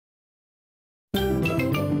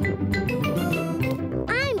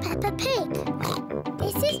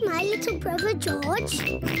little brother George.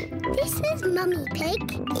 This is Mummy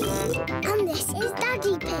Pig. And this is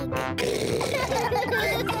Daddy Pig.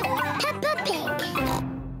 Peppa Pig.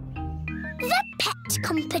 The pet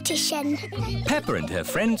competition. Peppa and her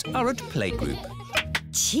friends are at playgroup.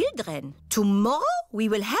 Children, tomorrow we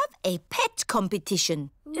will have a pet competition.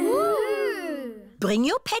 Ooh. Bring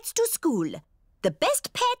your pets to school. The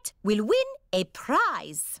best pet will win a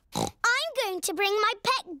prize. I'm going to bring my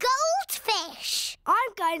pet goldfish.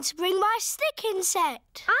 I'm going to bring my stick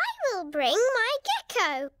insect. I will bring my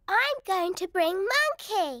gecko. I'm going to bring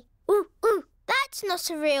Monkey. Ooh, that's not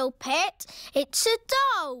a real pet. It's a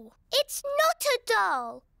doll. It's not a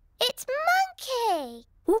doll. It's Monkey.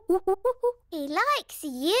 He likes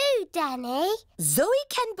you, Danny. Zoe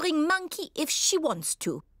can bring Monkey if she wants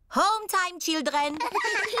to. Home time, children.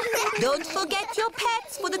 Don't forget your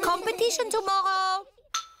pets for the competition tomorrow.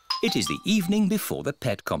 It is the evening before the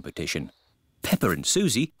pet competition. Peppa and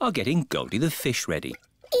Susie are getting Goldie the fish ready.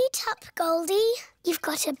 Eat up, Goldie. You've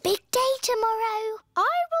got a big day tomorrow.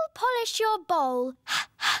 I will polish your bowl.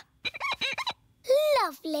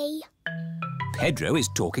 Lovely. Pedro is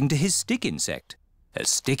talking to his stick insect. A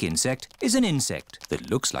stick insect is an insect that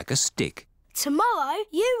looks like a stick. Tomorrow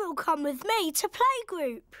you will come with me to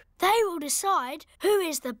playgroup. They will decide who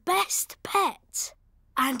is the best pet.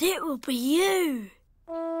 And it will be you.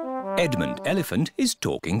 Edmund Elephant is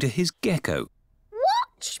talking to his gecko.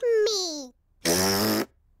 Watch me. Now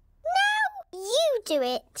you do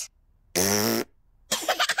it.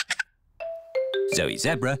 Zoe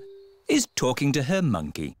Zebra is talking to her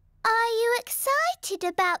monkey. Are you excited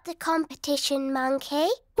about the competition, Monkey?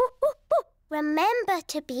 Remember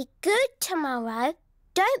to be good tomorrow.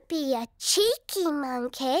 Don't be a cheeky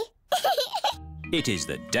monkey. It is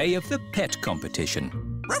the day of the pet competition.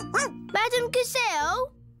 Madam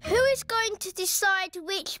Gazelle, who is going to decide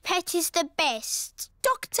which pet is the best?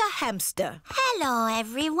 Dr. Hamster. Hello,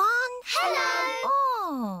 everyone. Hello.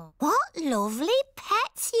 Oh, what lovely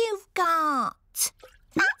pets you've got.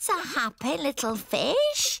 That's a happy little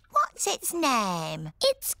fish. What's its name?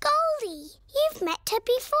 It's Goldie. You've met her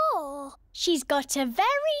before. She's got a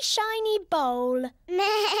very shiny bowl.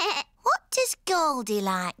 What does Goldie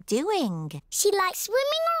like doing? She likes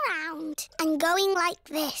swimming around and going like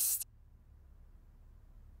this.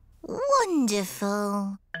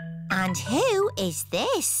 Wonderful. And who is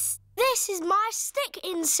this? This is my stick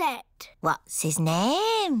insect. What's his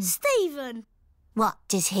name? Stephen. What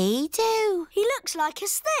does he do? He looks like a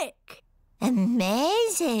stick.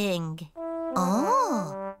 Amazing.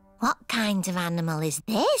 Oh, what kind of animal is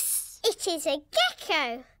this? It is a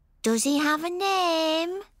gecko. Does he have a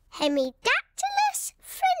name? Hemidactylus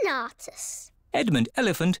frenatus. Edmund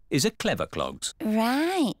Elephant is a clever clogs.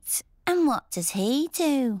 Right. And what does he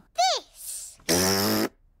do? This.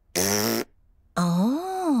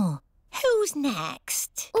 Oh, who's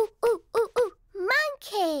next? Ooh,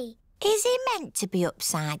 Monkey. Is he meant to be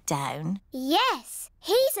upside down? Yes,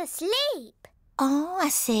 he's asleep. Oh, I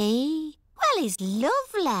see. Well, he's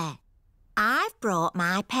lovely. I've brought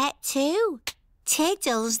my pet too.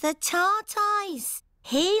 Tiddles the tortoise.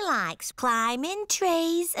 He likes climbing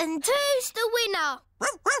trees and... Who's the winner?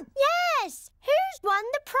 Yes, who's won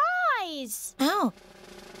the prize? Oh,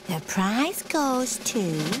 the prize goes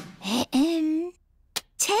to...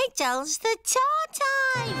 Tiddles the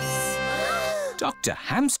tortoise. Dr.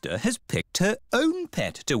 Hamster has picked her own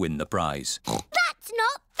pet to win the prize. That's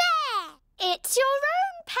not fair. It's your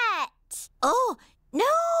own pet. Oh, no.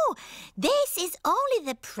 This is only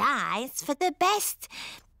the prize for the best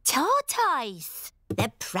tortoise.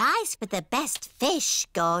 The prize for the best fish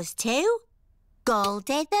goes to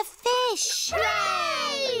Goldie the fish.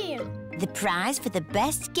 Hooray! The prize for the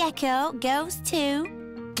best gecko goes to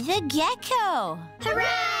the gecko.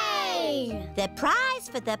 Hooray! The prize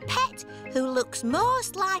for the pet who looks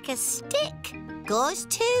most like a stick goes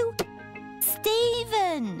to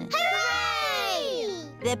Stephen. Hooray!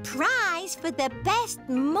 The prize for the best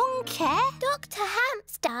monkey... Dr.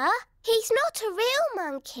 Hamster, he's not a real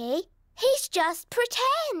monkey. He's just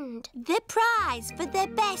pretend. The prize for the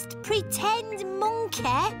best pretend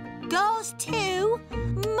monkey goes to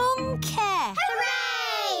Monkey.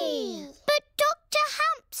 Hooray! But Dr.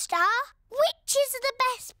 Hamster, which is the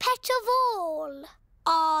best pet of all?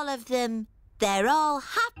 All of them. They're all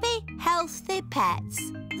happy, healthy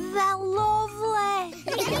pets. They're lovely.